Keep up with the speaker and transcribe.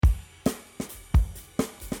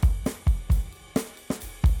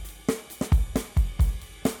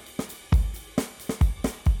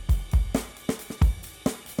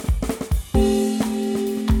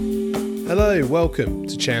welcome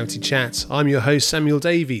to Charity Chat. I'm your host, Samuel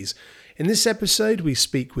Davies. In this episode, we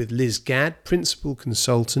speak with Liz Gadd, Principal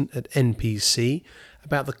Consultant at NPC,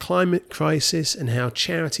 about the climate crisis and how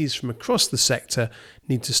charities from across the sector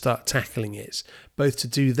need to start tackling it, both to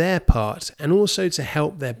do their part and also to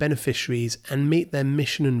help their beneficiaries and meet their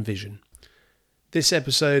mission and vision. This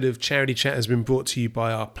episode of Charity Chat has been brought to you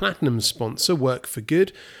by our platinum sponsor, Work for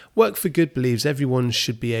Good. Work for Good believes everyone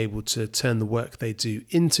should be able to turn the work they do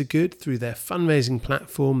into good. Through their fundraising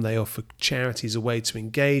platform, they offer charities a way to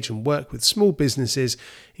engage and work with small businesses,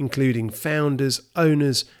 including founders,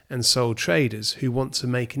 owners and sole traders who want to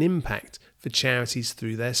make an impact for charities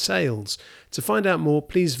through their sales. To find out more,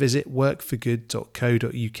 please visit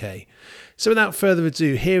workforgood.co.uk. So without further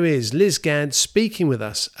ado, here is Liz Gadd speaking with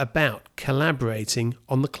us about collaborating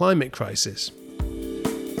on the climate crisis.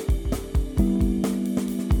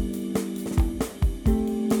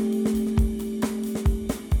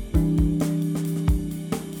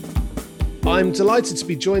 I'm delighted to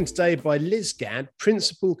be joined today by Liz Gadd,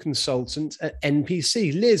 Principal Consultant at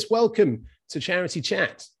NPC. Liz, welcome to Charity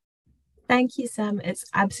Chat. Thank you, Sam. It's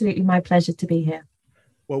absolutely my pleasure to be here.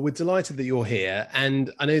 Well, we're delighted that you're here. And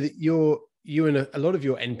I know that you and a lot of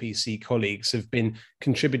your NPC colleagues have been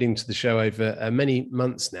contributing to the show over many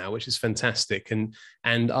months now, which is fantastic.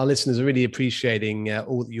 And our listeners are really appreciating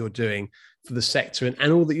all that you're doing for the sector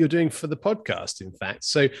and all that you're doing for the podcast, in fact.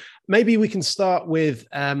 So maybe we can start with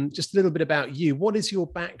just a little bit about you. What is your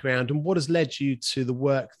background and what has led you to the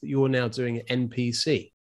work that you're now doing at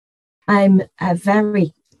NPC? I'm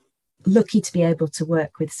very lucky to be able to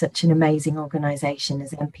work with such an amazing organisation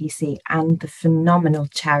as NPC and the phenomenal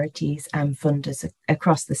charities and funders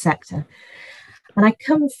across the sector. And I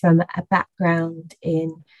come from a background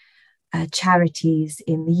in charities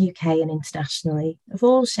in the UK and internationally of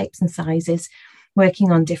all shapes and sizes,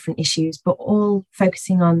 working on different issues, but all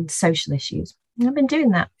focusing on social issues. And I've been doing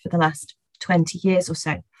that for the last 20 years or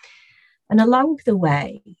so. And along the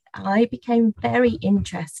way, I became very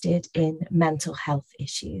interested in mental health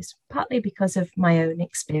issues, partly because of my own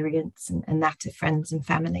experience and that of friends and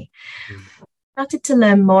family. I started to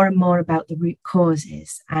learn more and more about the root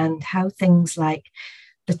causes and how things like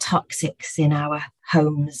the toxics in our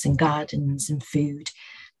homes and gardens and food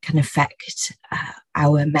can affect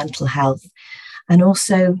our mental health. And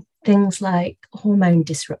also things like hormone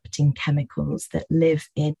disrupting chemicals that live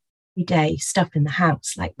in everyday stuff in the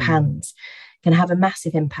house, like pans, can have a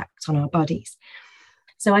massive impact on our bodies.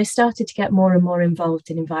 So I started to get more and more involved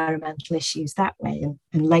in environmental issues that way,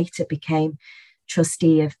 and later became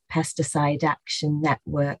trustee of Pesticide Action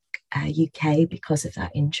Network UK because of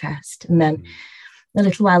that interest. And then a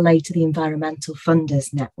little while later, the Environmental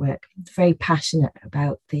Funders Network. I'm very passionate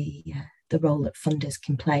about the role that funders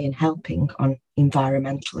can play in helping on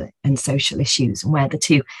environmental and social issues and where the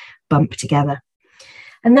two bump together.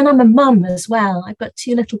 And then I'm a mum as well. I've got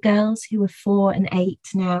two little girls who are 4 and 8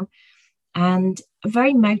 now, and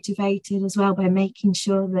very motivated as well by making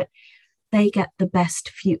sure that they get the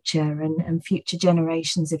best future and future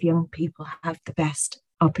generations of young people have the best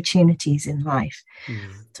opportunities in life.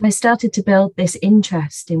 So I started to build this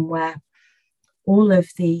interest in where all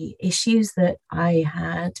of the issues that I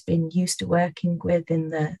had been used to working with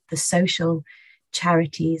in the social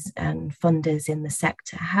charities and funders in the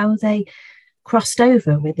sector, how they crossed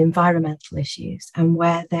over with environmental issues and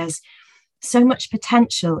where there's so much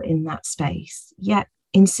potential in that space, yet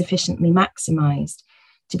insufficiently maximised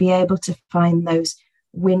to be able to find those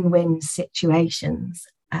win-win situations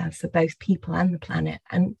for both people and the planet,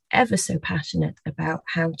 and ever so passionate about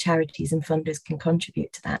how charities and funders can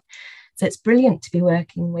contribute to that. So it's brilliant to be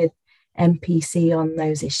working with NPC on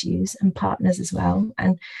those issues and partners as well,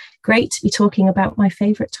 and great to be talking about my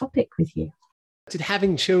favourite topic with you. Did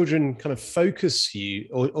having children kind of focus you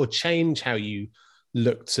or change how you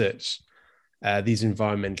looked at these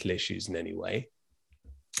environmental issues in any way?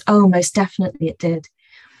 Oh, most definitely it did.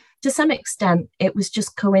 To some extent, it was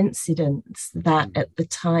just coincidence that at the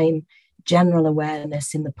time general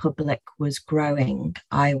awareness in the public was growing,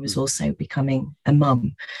 I was also becoming a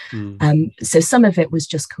mum. So some of it was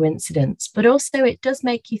just coincidence, but also it does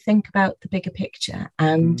make you think about the bigger picture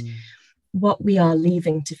and what we are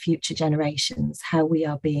leaving to future generations, how we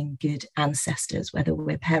are being good ancestors, whether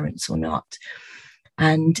we're parents or not.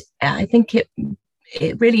 And I think it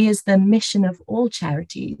really is the mission of all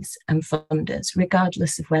charities and funders,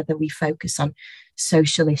 regardless of whether we focus on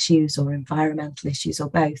social issues or environmental issues or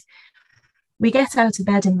both. We get out of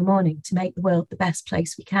bed in the morning to make the world the best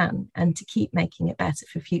place we can and to keep making it better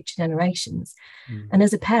for future generations. And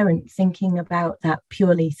as a parent, thinking about that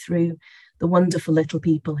purely through the wonderful little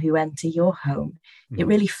people who enter your home, it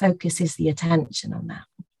really focuses the attention on that.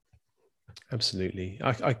 Absolutely.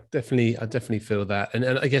 I definitely feel that. And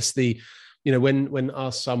I guess when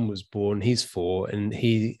our son was born, he's 4, and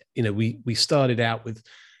we started out with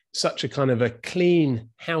such a kind of a clean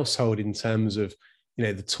household in terms of,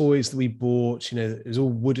 the toys that we bought, it was all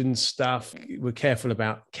wooden stuff. We're careful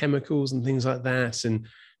about chemicals and things like that. And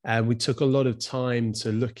we took a lot of time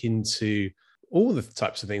to look into all the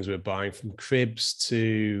types of things we were buying, from cribs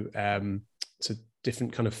to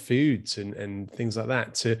different kind of foods and things like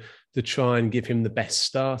that, to try and give him the best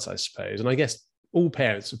start, I suppose. And I guess all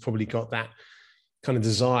parents have probably got that kind of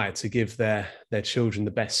desire to give their children the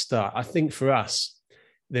best start. I think for us,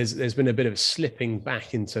 there's been a bit of slipping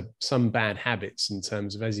back into some bad habits in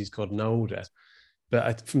terms of as he's gotten older.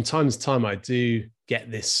 But from time to time, I do get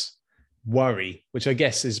this worry, which I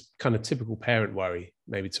guess is kind of typical parent worry,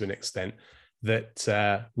 maybe to an extent,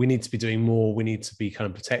 that we need to be doing more. We need to be kind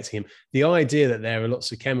of protecting him. The idea that there are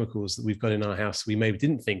lots of chemicals that we've got in our house we maybe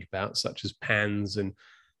didn't think about, such as pans and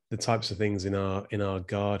the types of things in our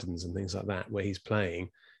gardens and things like that where he's playing,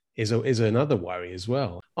 is another worry as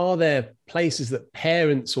well. Are there places that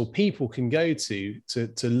parents or people can go to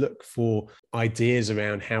look for ideas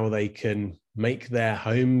around how they can make their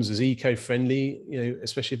homes as eco-friendly,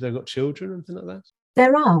 especially if they've got children and things like that?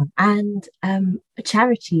 There are, and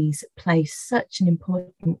charities play such an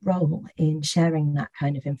important role in sharing that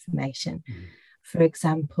kind of information. For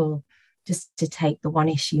example, just to take the one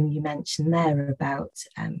issue you mentioned there about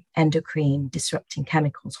endocrine disrupting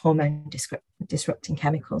chemicals, hormone disrupting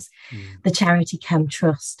chemicals, the charity Chem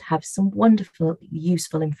Trust have some wonderful,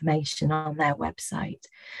 useful information on their website.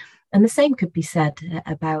 And the same could be said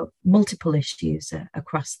about multiple issues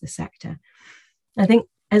across the sector. I think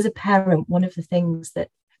as a parent, one of the things that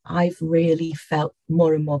I've really felt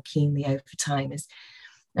more and more keenly over time is,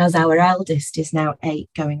 as our eldest is now 8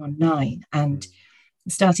 going on 9, and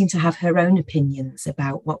starting to have her own opinions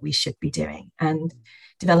about what we should be doing, and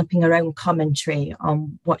developing her own commentary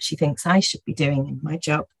on what she thinks I should be doing in my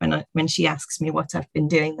job when she asks me what I've been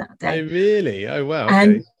doing that day. Oh, really? Oh, wow.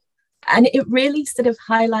 Okay. And it really sort of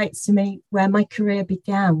highlights to me where my career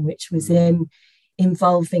began, which was in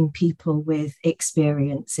involving people with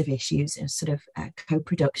experience of issues and sort of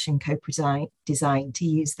co-production, co-design, to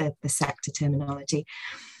use the sector terminology.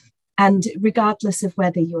 And regardless of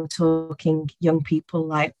whether you're talking young people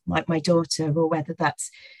like my daughter, or whether that's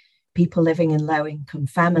people living in low-income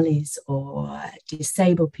families or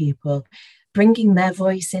disabled people, bringing their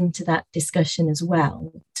voice into that discussion as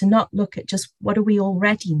well, to not look at just what do we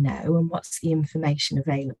already know and what's the information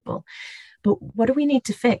available, but what do we need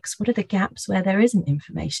to fix? What are the gaps where there isn't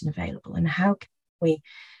information available, and how can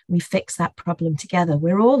we fix that problem together?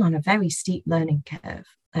 We're all on a very steep learning curve.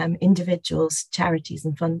 Individuals, charities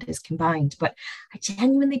and funders combined. But I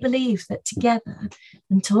genuinely believe that together,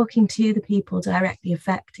 and talking to the people directly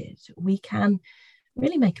affected, we can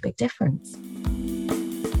really make a big difference.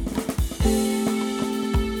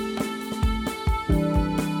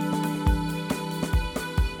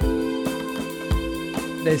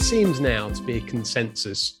 There seems now to be a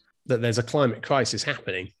consensus that there's a climate crisis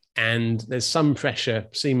happening, and there's some pressure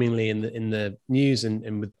seemingly in the news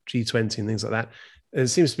and with G20 and things like that. There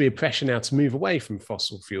seems to be a pressure now to move away from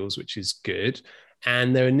fossil fuels, which is good.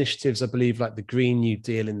 And there are initiatives, I believe, like the Green New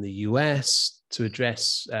Deal in the US to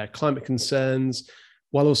address climate concerns,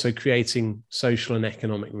 while also creating social and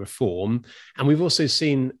economic reform. And we've also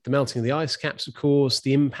seen the melting of the ice caps, of course,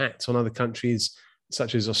 the impact on other countries,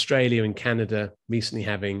 such as Australia and Canada recently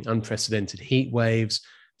having unprecedented heat waves,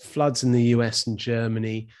 floods in the US and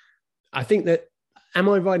Germany. I think that, am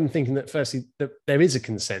I right in thinking that firstly, that there is a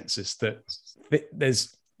consensus that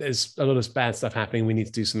there's a lot of bad stuff happening, we need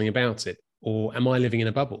to do something about it? Or am I living in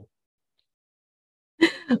a bubble?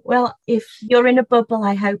 Well, if you're in a bubble,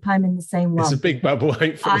 I hope I'm in the same one. It's a big bubble,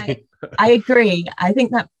 hopefully. I agree. I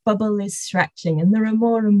think that bubble is stretching, and there are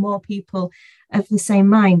more and more people of the same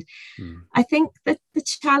mind. I think that the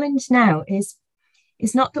challenge now is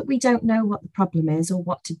not that we don't know what the problem is or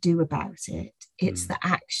what to do about it. It's the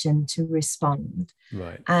action to respond.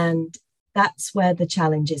 Right. And that's where the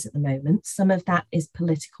challenge is at the moment. Some of that is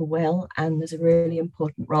political will, and there's a really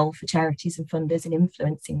important role for charities and funders in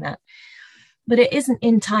influencing that. But it isn't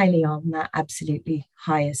entirely on that absolutely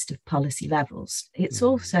highest of policy levels. It's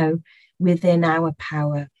also within our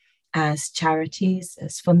power as charities,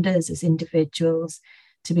 as funders, as individuals,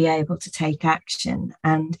 to be able to take action.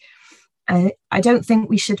 And I don't think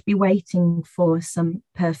we should be waiting for some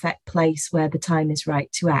perfect place where the time is right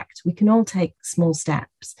to act. We can all take small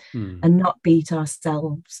steps and not beat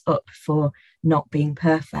ourselves up for not being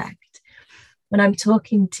perfect. When I'm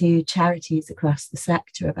talking to charities across the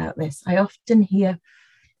sector about this, I often hear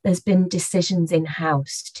there's been decisions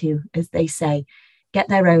in-house to, as they say, get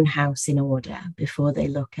their own house in order before they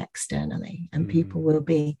look externally. And people will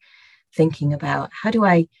be thinking about, how do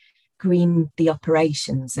I green the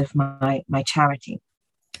operations of my charity,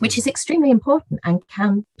 which is extremely important and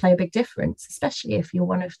can play a big difference, especially if you're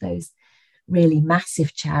one of those really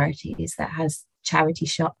massive charities that has charity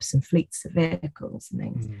shops and fleets of vehicles and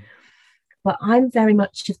things. But I'm very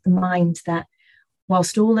much of the mind that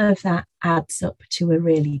whilst all of that adds up to a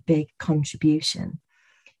really big contribution,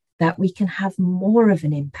 that we can have more of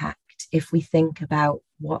an impact if we think about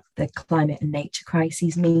what the climate and nature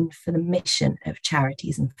crises mean for the mission of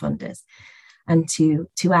charities and funders, and to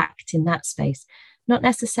act in that space, not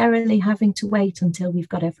necessarily having to wait until we've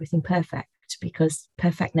got everything perfect, because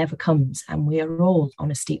perfect never comes and we are all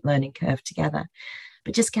on a steep learning curve together,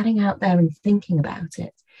 but just getting out there and thinking about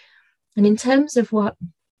it. And in terms of what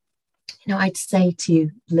I'd say to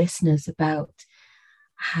listeners about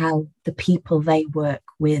how the people they work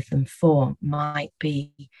with and for might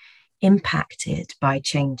be impacted by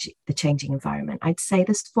the changing environment, I'd say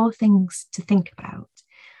there's 4 things to think about.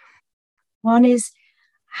 One is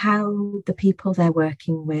how the people they're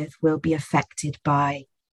working with will be affected by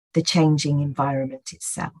the changing environment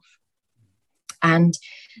itself. And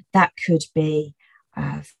that could be,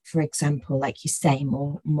 for example, like you say,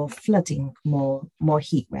 more flooding, more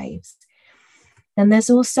heat waves. Then there's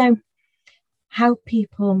also how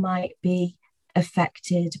people might be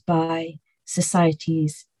affected by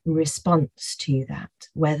society's response to that,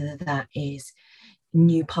 whether that is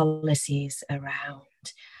new policies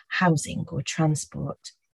around housing or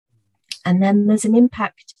transport. And then there's an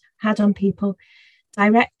impact had on people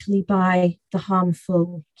directly by the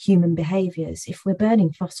harmful human behaviours. If we're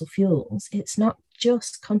burning fossil fuels, it's not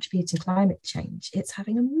just contributing to climate change, it's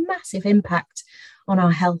having a massive impact on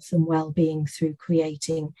our health and well-being through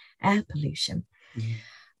creating air pollution.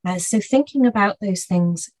 So thinking about those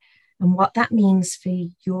things and what that means for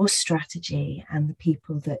your strategy and the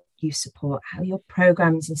people that you support, how your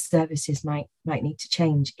programs and services might need to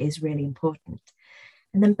change is really important.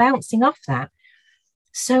 And then bouncing off that,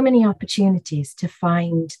 so many opportunities to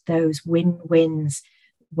find those win-wins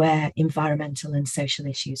where environmental and social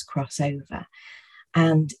issues cross over,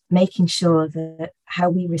 and making sure that how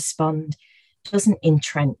we respond doesn't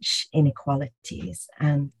entrench inequalities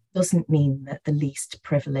and doesn't mean that the least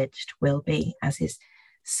privileged will be, as is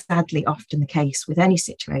sadly often the case with any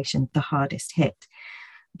situation, the hardest hit,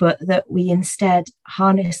 but that we instead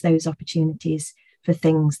harness those opportunities for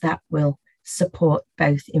things that will support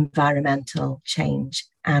both environmental change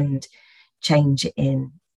and change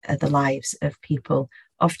in the lives of people,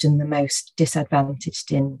 often the most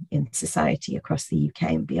disadvantaged in society across the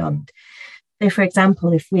UK and beyond. So, for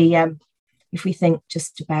example, if we think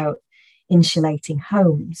just about insulating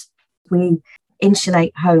homes, we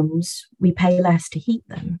insulate homes, we pay less to heat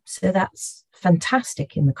them. So that's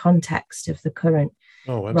fantastic in the context of the current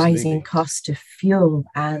rising cost of fuel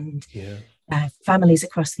and families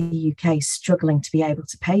across the UK struggling to be able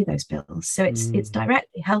to pay those bills. So it's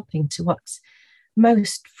directly helping to what's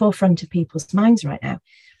most forefront of people's minds right now.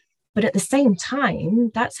 But at the same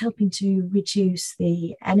time, that's helping to reduce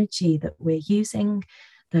the energy that we're using,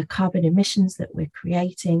 the carbon emissions that we're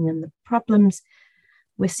creating, and the problems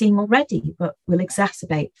we're seeing already, but will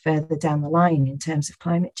exacerbate further down the line in terms of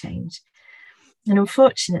climate change. And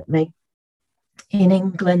unfortunately, in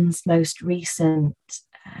England's most recent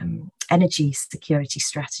energy security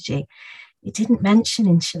strategy, it didn't mention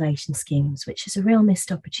insulation schemes, which is a real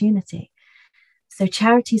missed opportunity. So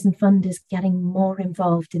charities and funders getting more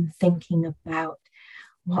involved in thinking about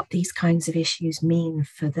what these kinds of issues mean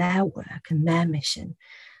for their work and their mission.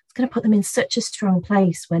 It's going to put them in such a strong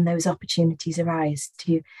place when those opportunities arise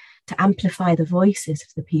to amplify the voices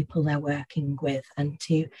of the people they're working with and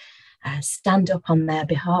to stand up on their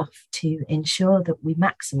behalf to ensure that we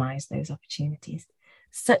maximise those opportunities.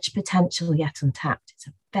 Such potential yet untapped. It's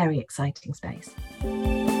a very exciting space.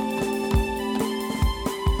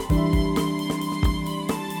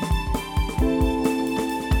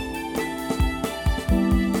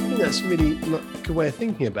 That's really a good way of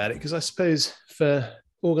thinking about it, because I suppose for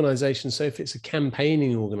organisations, so if it's a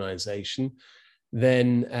campaigning organisation,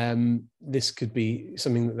 then this could be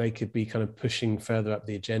something that they could be kind of pushing further up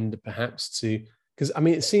the agenda, perhaps, to, because I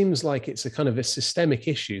mean, it seems like it's a kind of a systemic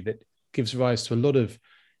issue that gives rise to a lot of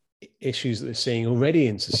issues that we're seeing already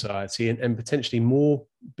in society, and potentially more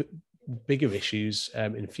bigger issues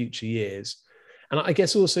in future years. And I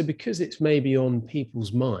guess also because it's maybe on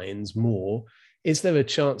people's minds more, is there a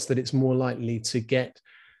chance that it's more likely to get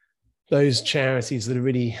those charities that are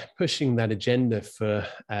really pushing that agenda for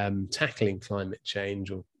tackling climate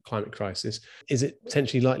change or climate crisis, is it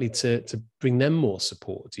potentially likely to bring them more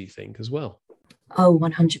support, do you think, as well? Oh,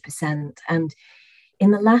 100%. And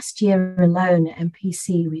in the last year alone at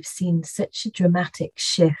MPC, we've seen such a dramatic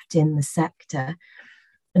shift in the sector,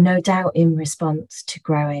 no doubt in response to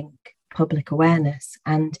growing public awareness.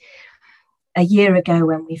 And a year ago,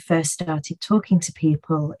 when we first started talking to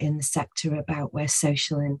people in the sector about where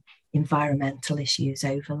social and environmental issues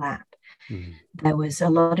overlap, there was a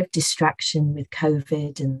lot of distraction with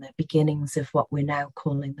COVID and the beginnings of what we're now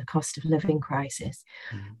calling the cost of living crisis.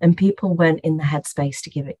 And people weren't in the headspace to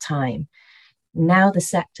give it time. Now the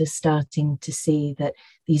sector's starting to see that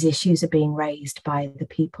these issues are being raised by the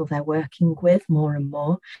people they're working with more and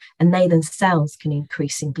more, and they themselves can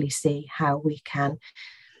increasingly see how we can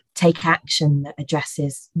take action that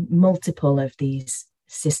addresses multiple of these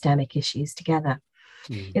systemic issues together.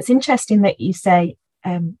 It's interesting that you say,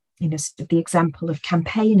 sort of the example of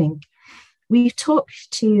campaigning. We've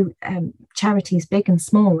talked to charities big and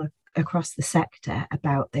small across the sector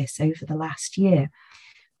about this over the last year.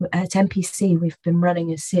 At MPC, we've been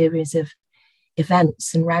running a series of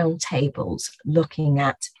events and roundtables looking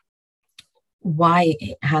at why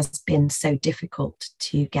it has been so difficult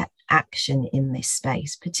to get action in this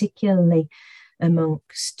space, particularly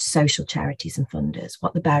amongst social charities and funders,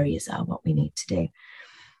 what the barriers are, what we need to do.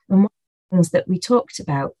 And one of the things that we talked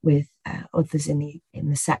about with others in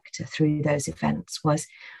the sector through those events was,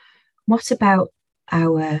 what about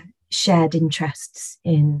our shared interests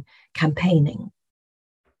in campaigning,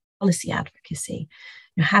 policy advocacy?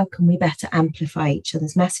 How can we better amplify each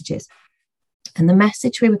other's messages? And the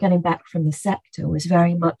message we were getting back from the sector was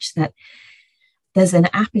very much that there's an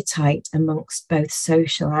appetite amongst both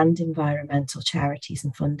social and environmental charities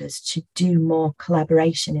and funders to do more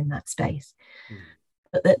collaboration in that space.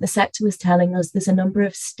 But that the sector was telling us there's a number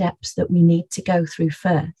of steps that we need to go through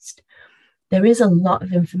first. There is a lot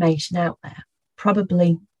of information out there,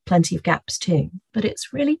 probably plenty of gaps too, but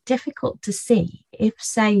it's really difficult to see if,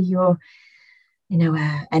 say, you're,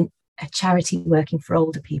 a charity working for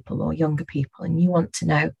older people or younger people, and you want to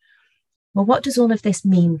know, well, what does all of this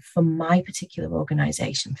mean for my particular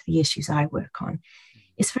organisation, for the issues I work on?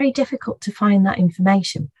 It's very difficult to find that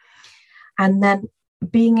information. And then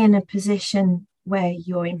being in a position where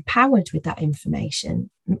you're empowered with that information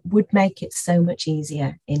would make it so much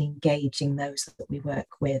easier in engaging those that we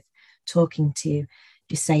work with, talking to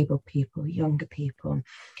disabled people, younger people,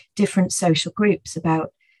 different social groups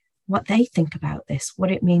about what they think about this,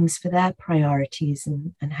 what it means for their priorities,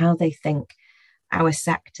 and how they think our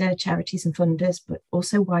sector, charities and funders, but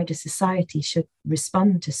also wider society, should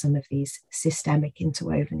respond to some of these systemic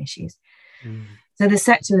interwoven issues. So the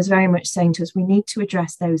sector is very much saying to us, we need to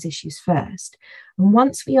address those issues first. And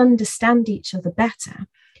once we understand each other better,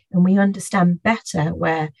 and we understand better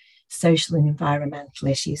where social and environmental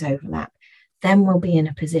issues overlap, then we'll be in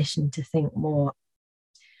a position to think more,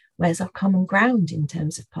 where's our common ground in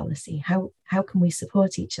terms of policy? How can we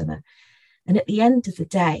support each other? And at the end of the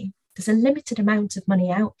day, there's a limited amount of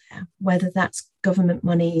money out there, whether that's government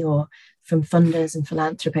money or from funders and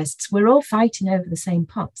philanthropists. We're all fighting over the same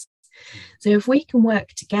pots. So if we can work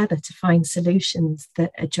together to find solutions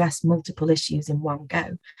that address multiple issues in one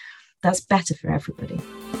go, that's better for everybody.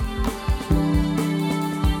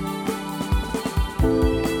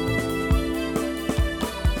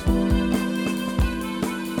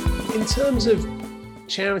 In terms of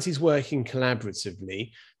charities working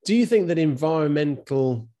collaboratively, do you think that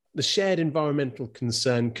the shared environmental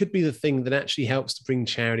concern could be the thing that actually helps to bring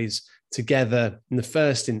charities together in the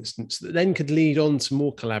first instance, that then could lead on to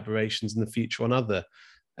more collaborations in the future on other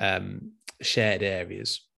shared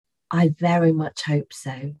areas? I very much hope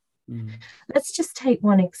so. Let's just take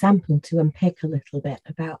one example to unpick a little bit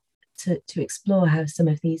about to explore how some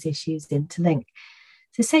of these issues interlink.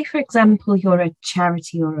 So say, for example, you're a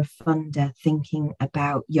charity or a funder thinking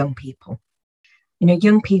about young people.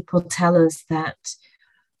 Young people tell us that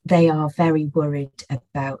they are very worried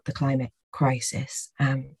about the climate crisis.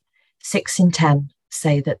 6 in 10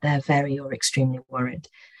 say that they're very or extremely worried.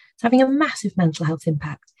 It's having a massive mental health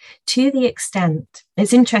impact, to the extent,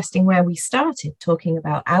 it's interesting where we started talking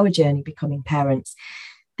about our journey becoming parents.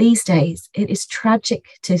 These days, it is tragic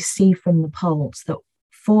to see from the polls that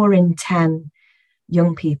 4 in 10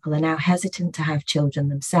 young people are now hesitant to have children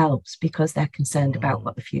themselves because they're concerned about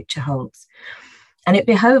what the future holds. And it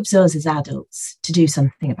behoves us as adults to do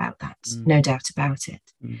something about that, no doubt about it.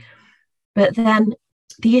 But then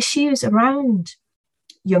the issues around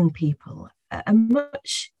young people are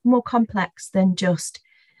much more complex than just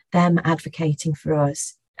them advocating for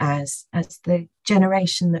us as the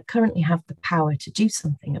generation that currently have the power to do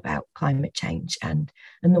something about climate change and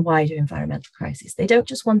the wider environmental crisis. They don't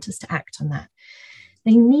just want us to act on that.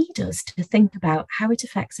 They need us to think about how it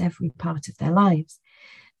affects every part of their lives.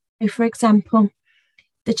 So, for example,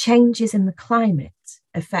 the changes in the climate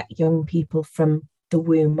affect young people from the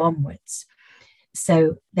womb onwards.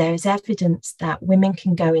 So there is evidence that women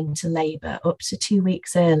can go into labour up to 2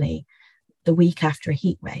 weeks early, the week after a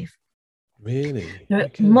heat wave. Really? There are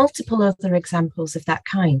multiple other examples of that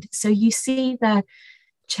kind. So you see the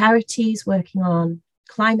charities working on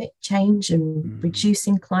climate change and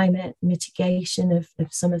reducing climate mitigation of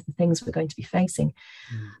some of the things we're going to be facing.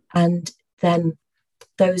 And then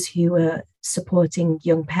those who are supporting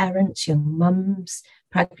young parents, young mums,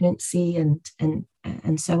 pregnancy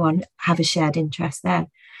and so on have a shared interest there.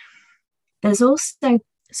 There's also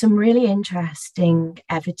some really interesting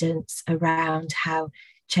evidence around how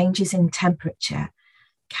changes in temperature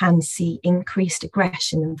can see increased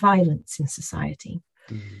aggression and violence in society.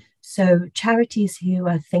 So charities who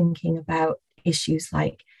are thinking about issues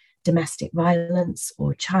like domestic violence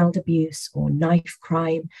or child abuse or knife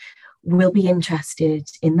crime will be interested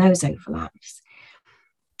in those overlaps.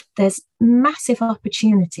 There's massive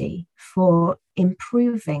opportunity for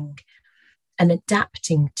improving and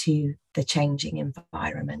adapting to the changing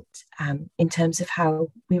environment in terms of how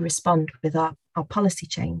we respond with our policy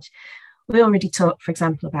change. We already talked, for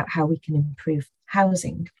example, about how we can improve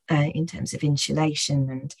housing in terms of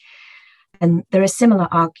insulation, and there are similar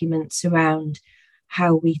arguments around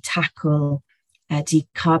how we tackle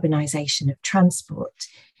decarbonisation of transport,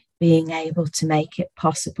 being able to make it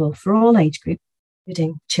possible for all age groups,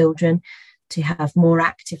 including children, to have more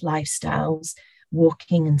active lifestyles,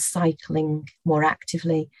 walking and cycling more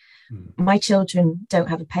actively. My children don't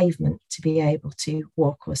have a pavement to be able to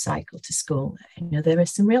walk or cycle to school. You know, there are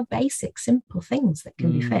some real basic, simple things that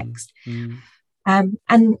can be fixed.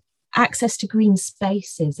 And access to green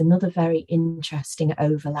spaces, another very interesting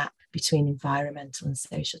overlap between environmental and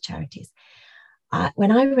social charities.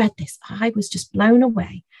 When I read this, I was just blown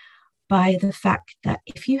away by the fact that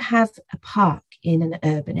if you have a park in an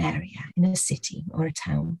urban area, in a city or a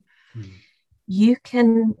town, you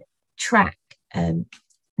can track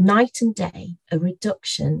night and day a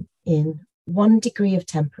reduction in 1 degree of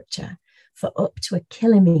temperature for up to a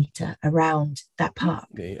kilometre around that park.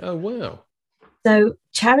 Oh, wow. So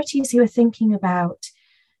charities who are thinking about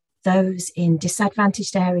those in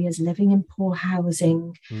disadvantaged areas living in poor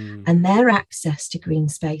housing and their access to green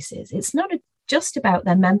spaces, it's not just about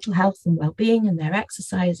their mental health and well-being and their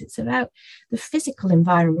exercise, it's about the physical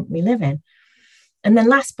environment we live in. And then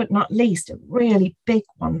last but not least, a really big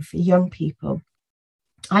one for young people.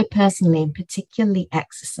 I personally am particularly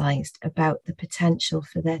exercised about the potential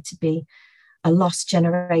for there to be a lost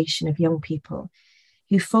generation of young people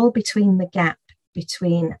who fall between the gap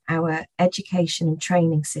between our education and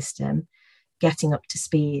training system getting up to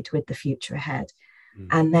speed with the future ahead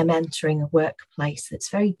and them entering a workplace that's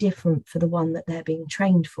very different for the one that they're being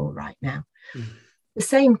trained for right now. The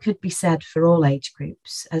same could be said for all age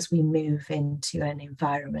groups as we move into an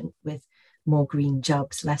environment with more green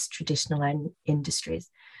jobs, less traditional industries.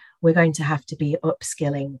 We're going to have to be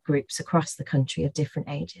upskilling groups across the country of different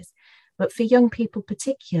ages. But for young people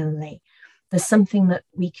particularly, there's something that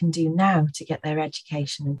we can do now to get their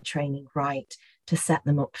education and training right, to set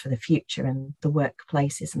them up for the future and the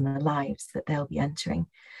workplaces and the lives that they'll be entering.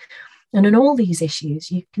 And in all these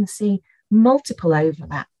issues, you can see multiple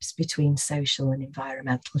overlaps between social and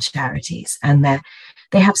environmental charities. And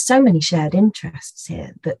they have so many shared interests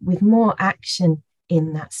here that with more action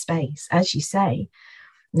in that space, as you say,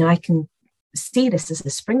 you know, I can see this as a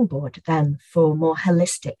springboard then for more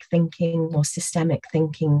holistic thinking, more systemic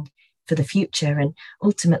thinking for the future, and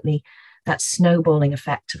ultimately that snowballing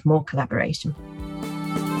effect of more collaboration.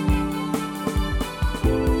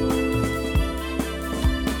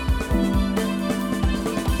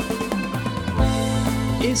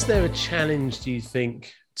 Is there a challenge, do you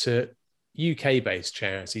think, to UK-based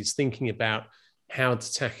charities thinking about how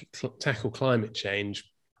to tackle climate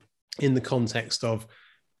change in the context of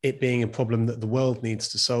it being a problem that the world needs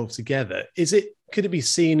to solve together? Could it be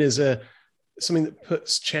seen as something that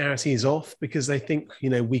puts charities off because they think, you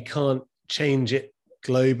know, we can't change it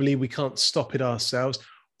globally, we can't stop it ourselves?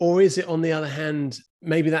 Or is it, on the other hand,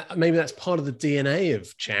 maybe that's part of the DNA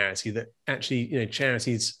of charity, that actually, you know,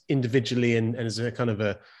 charities individually and as a kind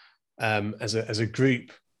of as a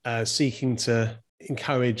group seeking to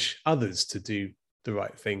encourage others to do the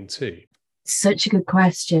right thing too? Such a good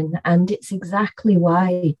question. And it's exactly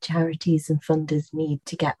why charities and funders need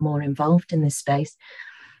to get more involved in this space.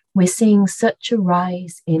 We're seeing such a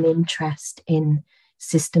rise in interest in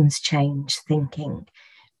systems change thinking,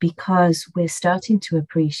 because we're starting to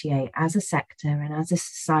appreciate as a sector and as a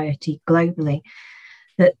society globally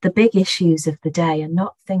that the big issues of the day are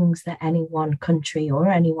not things that any one country or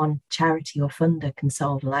any one charity or funder can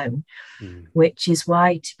solve alone, which is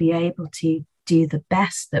why to be able to do the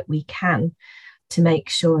best that we can to make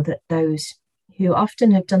sure that those who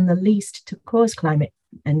often have done the least to cause climate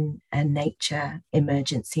and nature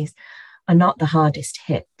emergencies are not the hardest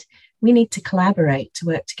hit. We need to collaborate, to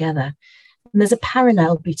work together. And there's a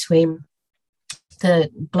parallel between the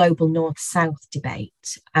global north-south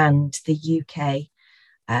debate and the UK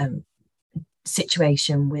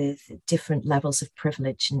situation with different levels of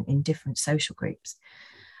privilege in different social groups.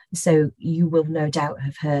 So you will no doubt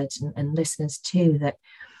have heard, and listeners too, that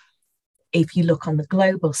if you look on the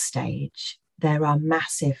global stage, there are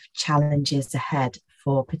massive challenges ahead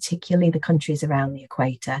for particularly the countries around the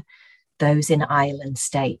equator, those in island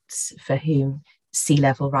states for whom sea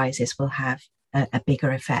level rises will have a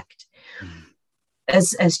bigger effect.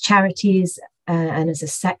 As charities and as a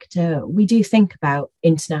sector, we do think about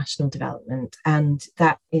international development, and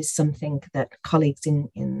that is something that colleagues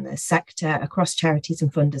in the sector across charities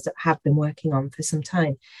and funders that have been working on for some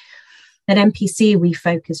time. At MPC, we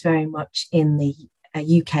focus very much in the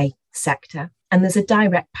UK sector, and there's a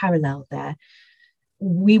direct parallel there.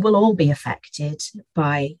 We will all be affected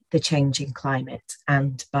by the changing climate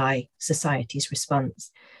and by society's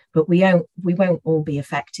response, but we won't all be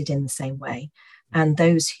affected in the same way. And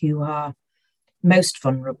those who are most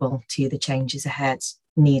vulnerable to the changes ahead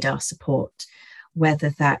need our support, whether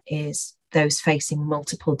that is those facing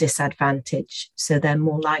multiple disadvantage, so they're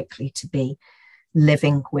more likely to be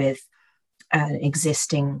living with an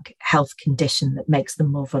existing health condition that makes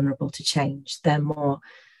them more vulnerable to change. They're more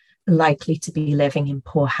likely to be living in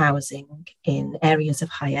poor housing, in areas of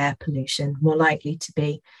high air pollution, more likely to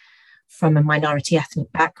be from a minority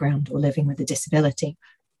ethnic background or living with a disability.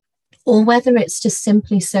 Or whether it's just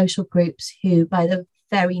simply social groups who, by the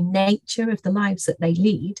very nature of the lives that they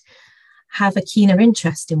lead, have a keener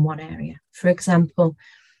interest in one area. For example,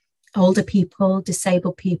 older people,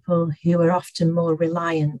 disabled people who are often more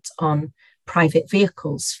reliant on private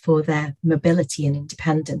vehicles for their mobility and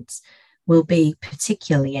independence will be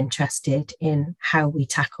particularly interested in how we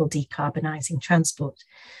tackle decarbonising transport.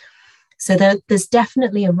 So there's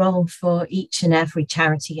definitely a role for each and every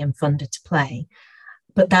charity and funder to play.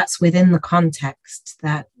 But that's within the context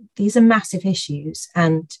that these are massive issues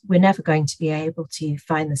and we're never going to be able to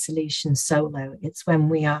find the solution solo. It's when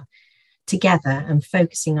we are together and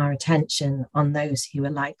focusing our attention on those who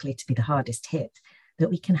are likely to be the hardest hit that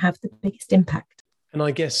we can have the biggest impact. And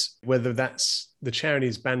I guess whether that's the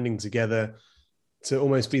charities banding together to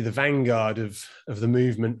almost be the vanguard of the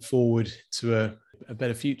movement forward to a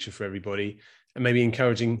better future for everybody, and maybe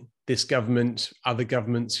encouraging this government, other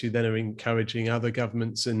governments who then are encouraging other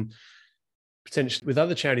governments, and potentially with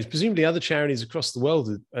other charities, presumably other charities across the world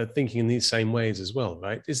are thinking in these same ways as well,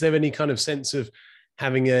 right? Is there any kind of sense of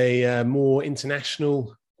having a more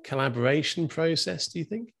international collaboration process, do you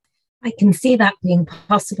think? I can see that being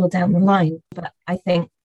possible down the line, but I think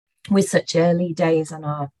with such early days on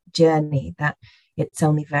our journey that it's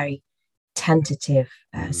only very tentative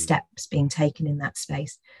steps being taken in that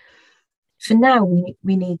space. For now,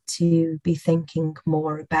 we need to be thinking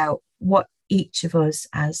more about what each of us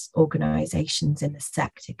as organisations in the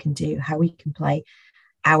sector can do, how we can play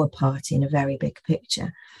our part in a very big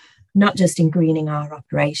picture, not just in greening our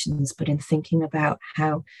operations, but in thinking about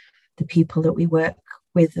how the people that we work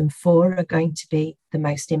with and for are going to be the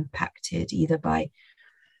most impacted, either by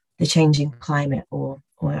the changing climate or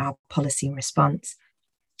our policy response.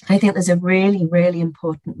 I think there's a really, really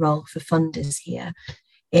important role for funders here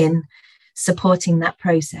in supporting that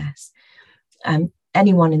process.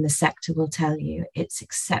 Anyone in the sector will tell you it's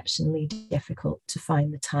exceptionally difficult to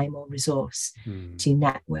find the time or resource to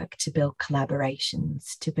network, to build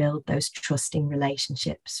collaborations, to build those trusting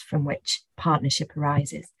relationships from which partnership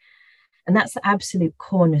arises. And that's the absolute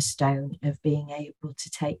cornerstone of being able to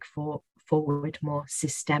take forward more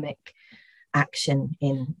systemic action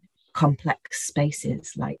in complex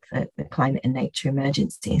spaces like the climate and nature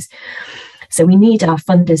emergencies. So we need our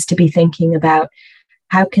funders to be thinking about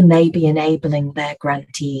how can they be enabling their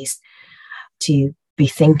grantees to be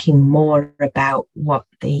thinking more about what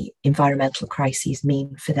the environmental crises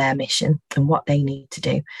mean for their mission and what they need to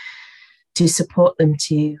do to support them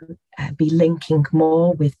to be linking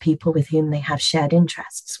more with people with whom they have shared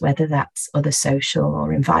interests, whether that's other social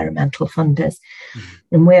or environmental funders.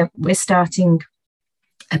 And we're starting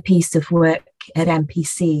a piece of work at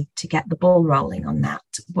MPC to get the ball rolling on that.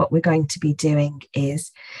 What we're going to be doing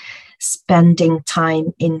is spending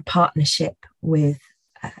time in partnership with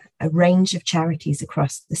a range of charities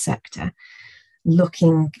across the sector,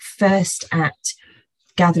 looking first at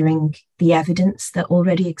gathering the evidence that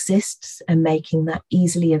already exists and making that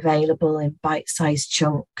easily available in bite-sized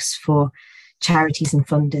chunks for charities and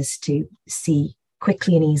funders to see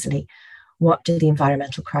quickly and easily what do the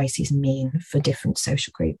environmental crises mean for different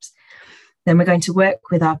social groups. Then we're going to work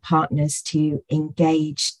with our partners to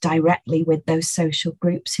engage directly with those social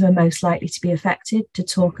groups who are most likely to be affected, to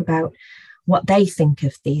talk about what they think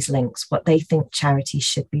of these links, what they think charities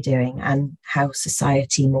should be doing, and how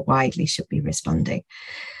society more widely should be responding.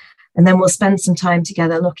 And then we'll spend some time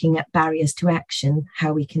together looking at barriers to action,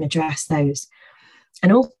 how we can address those.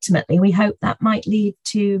 And ultimately, we hope that might lead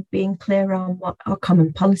to being clear on what our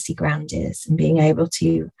common policy ground is and being able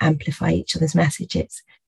to amplify each other's messages.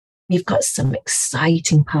 We've got some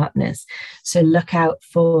exciting partners, so look out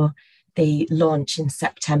for the launch in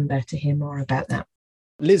September to hear more about that.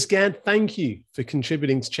 Liz Gadd, thank you for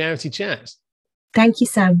contributing to Charity Chat. Thank you,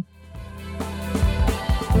 Sam.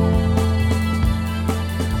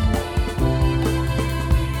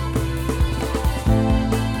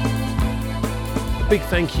 A big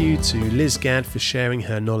thank you to Liz Gadd for sharing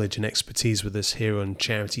her knowledge and expertise with us here on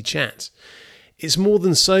Charity Chat. It's more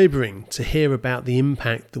than sobering to hear about the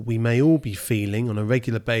impact that we may all be feeling on a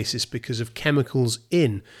regular basis because of chemicals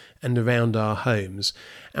in and around our homes.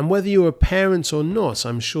 And whether you're a parent or not,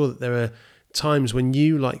 I'm sure that there are times when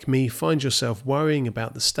you, like me, find yourself worrying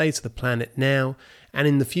about the state of the planet now and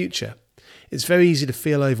in the future. It's very easy to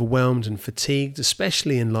feel overwhelmed and fatigued,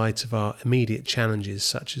 especially in light of our immediate challenges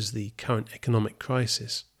such as the current economic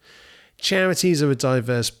crisis. Charities are a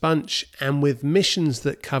diverse bunch, and with missions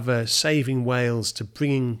that cover saving whales to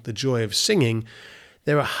bringing the joy of singing,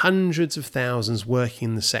 there are hundreds of thousands working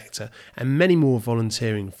in the sector and many more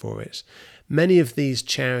volunteering for it. Many of these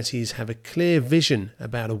charities have a clear vision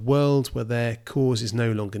about a world where their cause is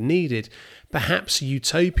no longer needed, perhaps a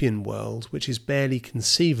utopian world which is barely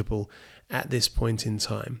conceivable at this point in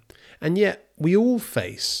time. And yet we all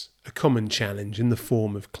face a common challenge in the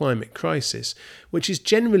form of climate crisis, which is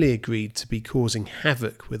generally agreed to be causing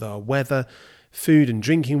havoc with our weather, food and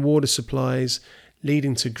drinking water supplies,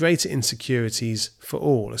 leading to greater insecurities for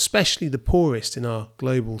all, especially the poorest in our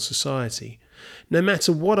global society. No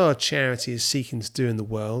matter what our charity is seeking to do in the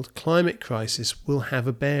world, climate crisis will have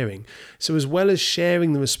a bearing. So as well as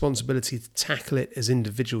sharing the responsibility to tackle it as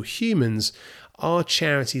individual humans, our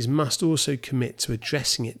charities must also commit to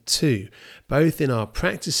addressing it too, both in our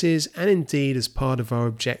practices and indeed as part of our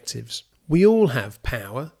objectives. We all have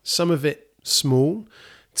power, some of it small,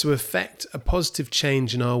 to affect a positive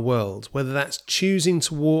change in our world, whether that's choosing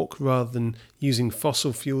to walk rather than using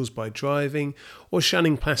fossil fuels by driving, or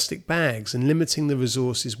shunning plastic bags and limiting the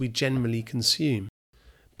resources we generally consume.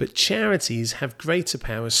 But charities have greater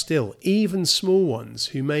power still, even small ones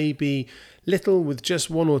who may be little with just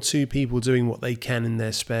one or two people doing what they can in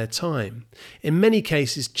their spare time. In many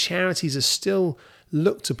cases, charities are still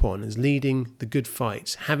looked upon as leading the good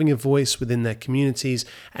fight, having a voice within their communities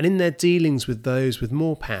and in their dealings with those with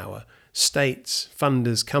more power, states,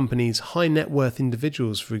 funders, companies, high net worth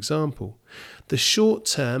individuals, for example. The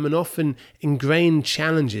short-term and often ingrained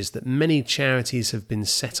challenges that many charities have been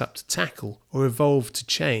set up to tackle or evolve to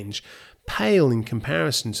change pale in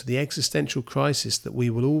comparison to the existential crisis that we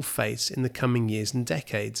will all face in the coming years and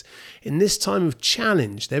decades. In this time of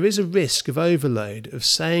challenge, there is a risk of overload, of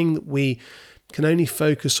saying that we can only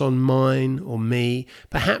focus on mine or me.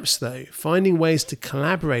 Perhaps, though, finding ways to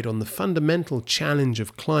collaborate on the fundamental challenge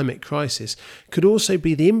of climate crisis could also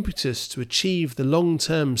be the impetus to achieve the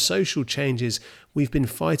long-term social changes we've been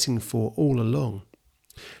fighting for all along.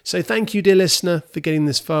 So thank you, dear listener, for getting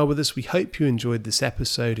this far with us. We hope you enjoyed this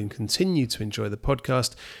episode and continue to enjoy the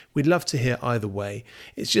podcast. We'd love to hear either way.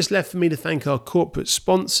 It's just left for me to thank our corporate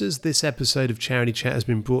sponsors. This episode of Charity Chat has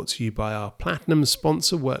been brought to you by our platinum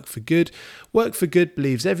sponsor, Work for Good. Work for Good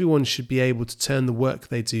believes everyone should be able to turn the work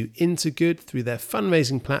they do into good. Through their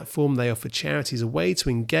fundraising platform, they offer charities a way to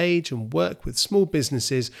engage and work with small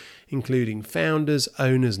businesses, including founders,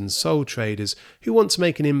 owners and sole traders who want to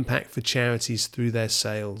make an impact for charities through their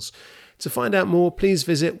sales. To find out more, please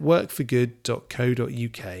visit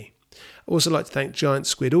workforgood.co.uk. I'd also like to thank Giant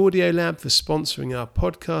Squid Audio Lab for sponsoring our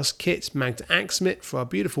podcast kit, Magda Axmit for our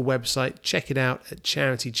beautiful website, check it out at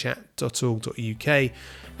charitychat.org.uk,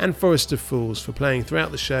 and Forest of Fools for playing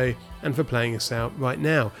throughout the show and for playing us out right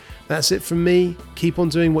now. That's it from me. Keep on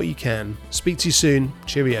doing what you can. Speak to you soon.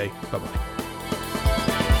 Cheerio. Bye-bye.